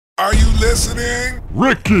listening.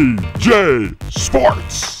 Ricky J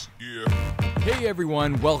Sports. Yeah. Hey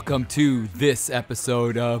everyone, welcome to this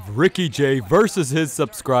episode of Ricky J versus his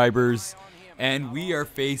subscribers. And we are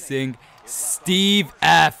facing Steve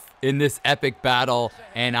F in this epic battle.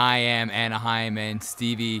 And I am Anaheim, and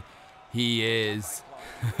Stevie, he is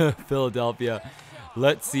Philadelphia.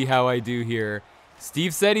 Let's see how I do here.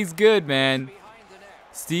 Steve said he's good, man.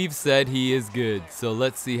 Steve said he is good. So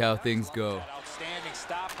let's see how things go. Outstanding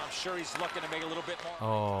stop. I'm sure he's looking to make a little bit more.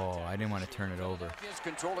 Oh, I didn't want to turn it over. Is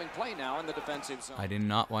controlling play now in the defensive zone. I did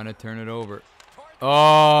not want to turn it over.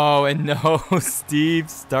 Oh, and no, Steve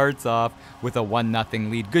starts off with a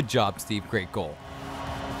 1-0 lead. Good job, Steve. Great goal.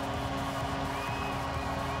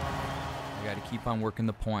 I got to keep on working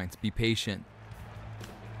the points. Be patient.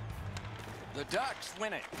 The Ducks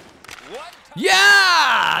win it. What?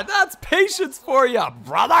 Yeah, that's patience for you,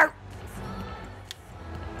 brother.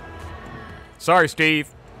 Sorry, Steve.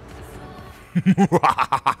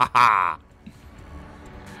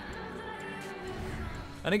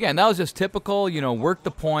 And again, that was just typical, work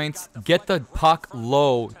the points, get the puck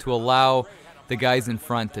low to allow the guys in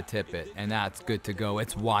front to tip it, and that's good to go.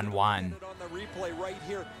 It's 1-1. On the replay right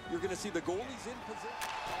here, you're going to see the goalies in position.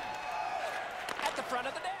 At the front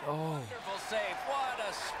of the net. Oh. Wonderful save. What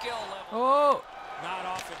a skill level. Oh, Not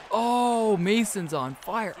often. oh, Mason's on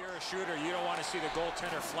fire. If you're a shooter, you don't want to see the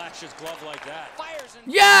goaltender flash his glove like that. Fires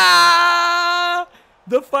and Yeah!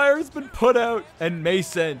 The fire's been put out, and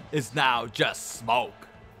Mason is now just smoke.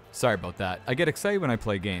 Sorry about that. I get excited when I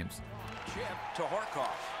play games. chip to Horkoff.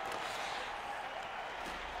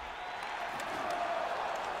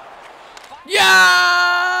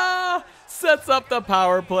 Yeah! Sets up the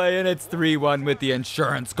power play, and it's 3-1 with the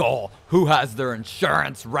insurance goal. Who has their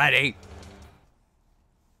insurance ready?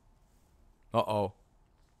 Uh-oh.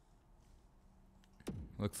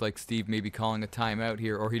 Looks like Steve may be calling a timeout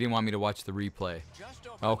here, or he didn't want me to watch the replay. Just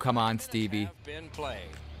over Oh, come 3 on, minutes Stevie. have been played.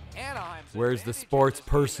 Anaheim's Where's the advantage sports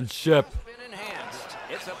personship? has been enhanced.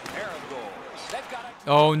 It's a pair of goals. They've got a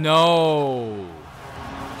Oh, no.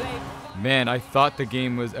 they've Man, I thought the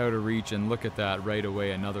game was out of reach, and look at that right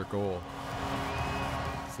away, another goal.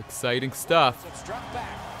 It's exciting stuff. have struck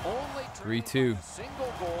back. Only 3-2. a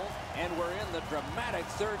single goal, and we're in the dramatic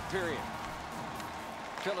third period.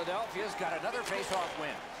 Philadelphia's got another face-off win.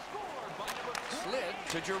 Slid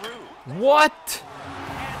to Giroux. What?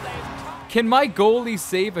 And they've tied. Can my goalie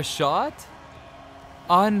save a shot?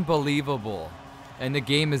 Unbelievable. And the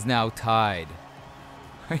game is now tied.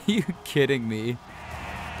 Are you kidding me?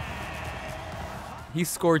 He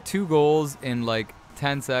scored 2 goals in like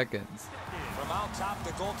 10 seconds. From out top,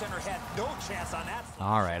 the goaltender had no chance on that.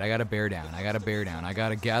 All right, I got to bear down. I got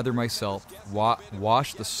to gather myself,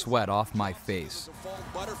 wash the sweat off my face,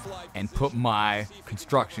 Butterfly and put my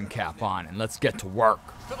construction cap on, and let's get to work.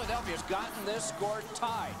 Philadelphia's gotten this score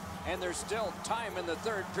tied, and there's still time in the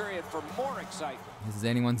third period for more excitement. This is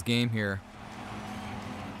anyone's game here.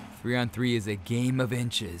 3-on-3 is a game of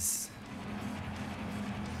inches.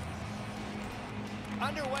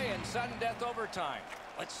 Underway in sudden death overtime.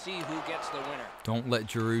 Let's see who gets the winner. Don't let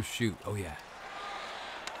Giroux shoot. Oh, yeah.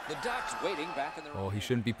 The Ducks waiting back in their Oh, own he end.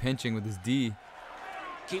 shouldn't be pinching with his D.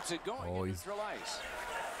 Keeps it going Oh, in he's- neutral ice.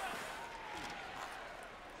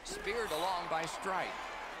 Speared along by Strite.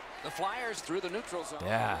 The Flyers through the neutral zone.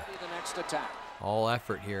 Yeah. Ready the next attack. All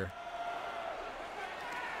effort here.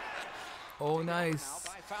 Oh, Now nice.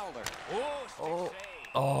 by Fowler. Oh,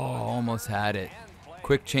 oh, almost had it.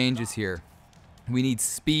 Quick changes here. We need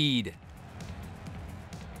speed.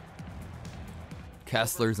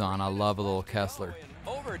 Kessler's on. I love a little Kessler. In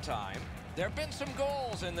overtime, there have been some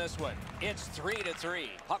goals in this one. It's 3-3.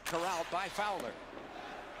 Puck corralled by Fowler.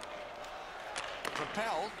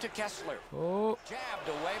 Propelled to Kessler. Oh, Jabbed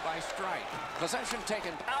away by Strite. Possession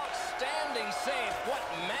taken. Outstanding save. What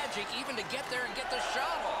magic even to get there and get the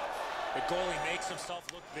shot off. The goalie makes himself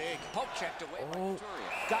look big. Poke checked away by Couturier.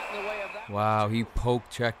 Got in the way of that. wow. He poke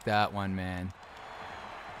checked that one, man.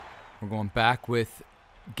 We're going back with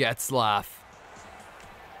Getzlaff.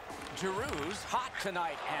 Giroux's hot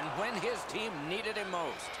tonight, and when his team needed him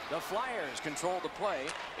most. The Flyers control the play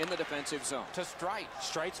in the defensive zone. To Strite.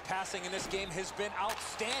 Strite's passing in this game has been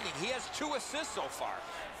outstanding. He has 2 assists so far.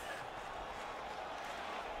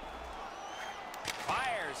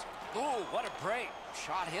 Fires. Ooh, what a break.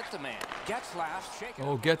 Shot hit the man. Getzlaff shaking.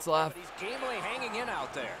 Oh, Getzlaff. But he's gamely hanging in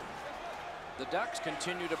out there. The Ducks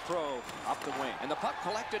continue to probe up the wing. And the puck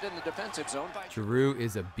collected in the defensive zone by Giroux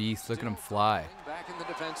is a beast. Look at him fly. back in the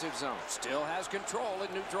defensive zone. Still has control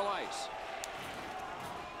in neutral ice.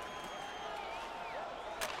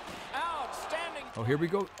 Outstanding. Oh, here we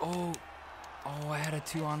go. Oh, I had a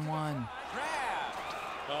 2-on-1. Grabbed.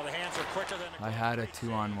 Well, the hands are quicker than the I had a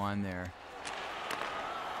 2-on-1 there.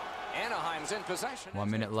 Anaheim's in possession. 1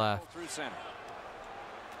 minute left. Through center.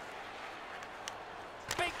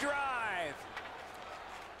 Big drive.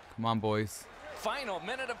 Come on, boys. Final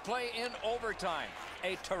minute of play in overtime.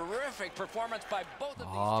 A terrific performance by both of these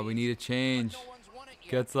Oh, teams. we need a change. But no one's won it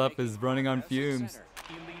yet. Getzlaf is Making running on progress at fumes. center.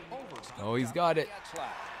 Oh, he's got it. Getzlaf.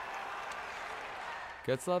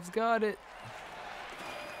 Getzlaf's got it.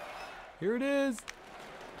 Here it is.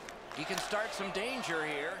 He can start some danger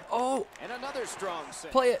here. Oh, And another strong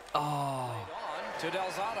save. play it. Oh, On to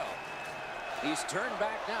Delzato. He's turned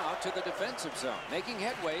back now to the defensive zone, making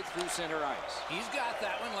headway through center ice. He's got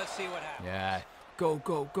that one. Let's see what happens. yeah. Go,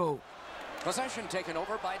 go, go. Possession taken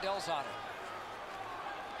over by Delzato.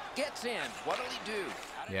 Gets in. What'll he do?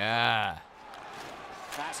 Yeah.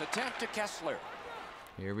 Pass attempt to Kessler.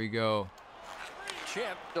 Here we go.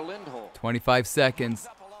 Chip to Lindholm. 25 seconds.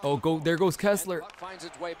 Oh, go. There goes Kessler. Puck finds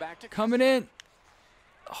its way back to Coming in.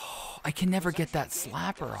 Oh, I can never get that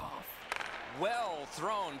slapper off. Well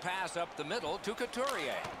thrown pass up the middle to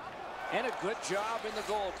Couturier. And a good job in the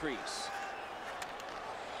goal crease.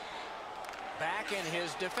 Back in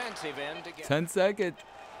his defensive end to get 10 seconds.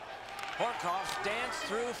 Horkoff's dance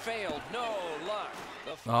through failed. No luck.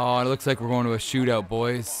 The Oh, it looks like we're going to a shootout,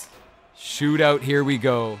 boys. Shootout, here we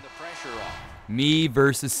go. the pressure off. Me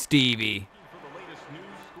versus Stevie.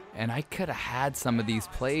 And I could have had some of these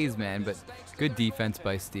plays, man, but good defense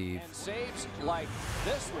by Steve. And saves like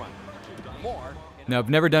this one. More. Now, I've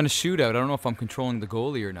never done a shootout. I don't know if I'm controlling the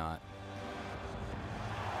goalie or not.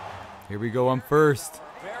 Here we go, I'm first.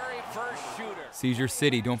 Very first shooter. Seizure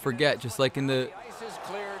City, don't forget, just like in the... Ice is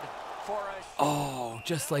cleared for a Oh,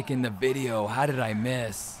 just like in the video. How did I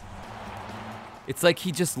miss? It's like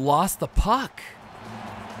he just lost the puck.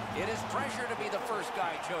 It is pressure to be the first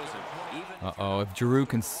guy chosen. Even Uh-oh, if Giroux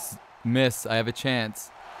can miss, I have a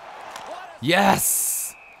chance.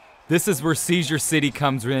 Yes! This is where Seizure City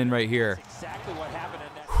comes in right here. exactly what happened in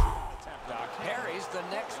that attempt, Doc. Harry's the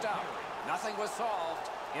next up. Nothing was solved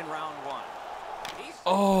in round one. He's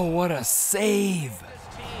Oh, what a save!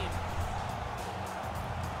 this team.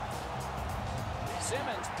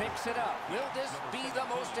 Simmons picks it up. Will this be the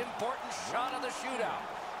most important shot of the shootout?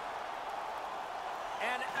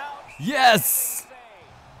 And out. Yes!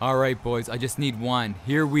 All right, boys, I just need one.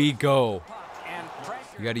 Here we go. And pressure.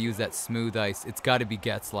 You got to use that smooth ice. It's got to be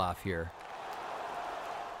Getzlaf here.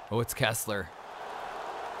 Oh, it's Kessler.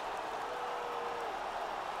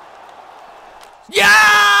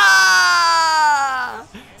 Yeah!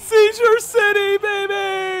 Seizure City,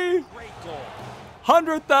 baby! Great goal.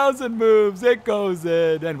 100,000 moves. It goes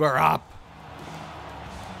in, and we're up.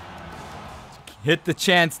 Hit the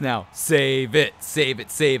chance now. Save it, save it,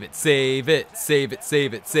 save it, save it, save it,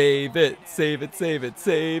 save it, save it, save it, save it,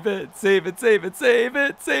 save it, save it, save it, save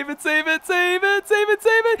it, save it, save it, save it, save it,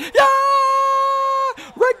 save it.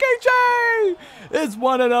 Yeah! Ricky J is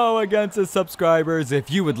 1-0 against his subscribers. If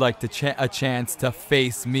you would like to a chance to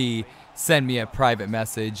face me, send me a private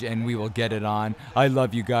message and we will get it on. I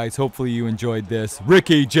love you guys. Hopefully you enjoyed this.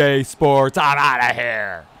 Ricky J Sports. I'm out of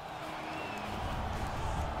here.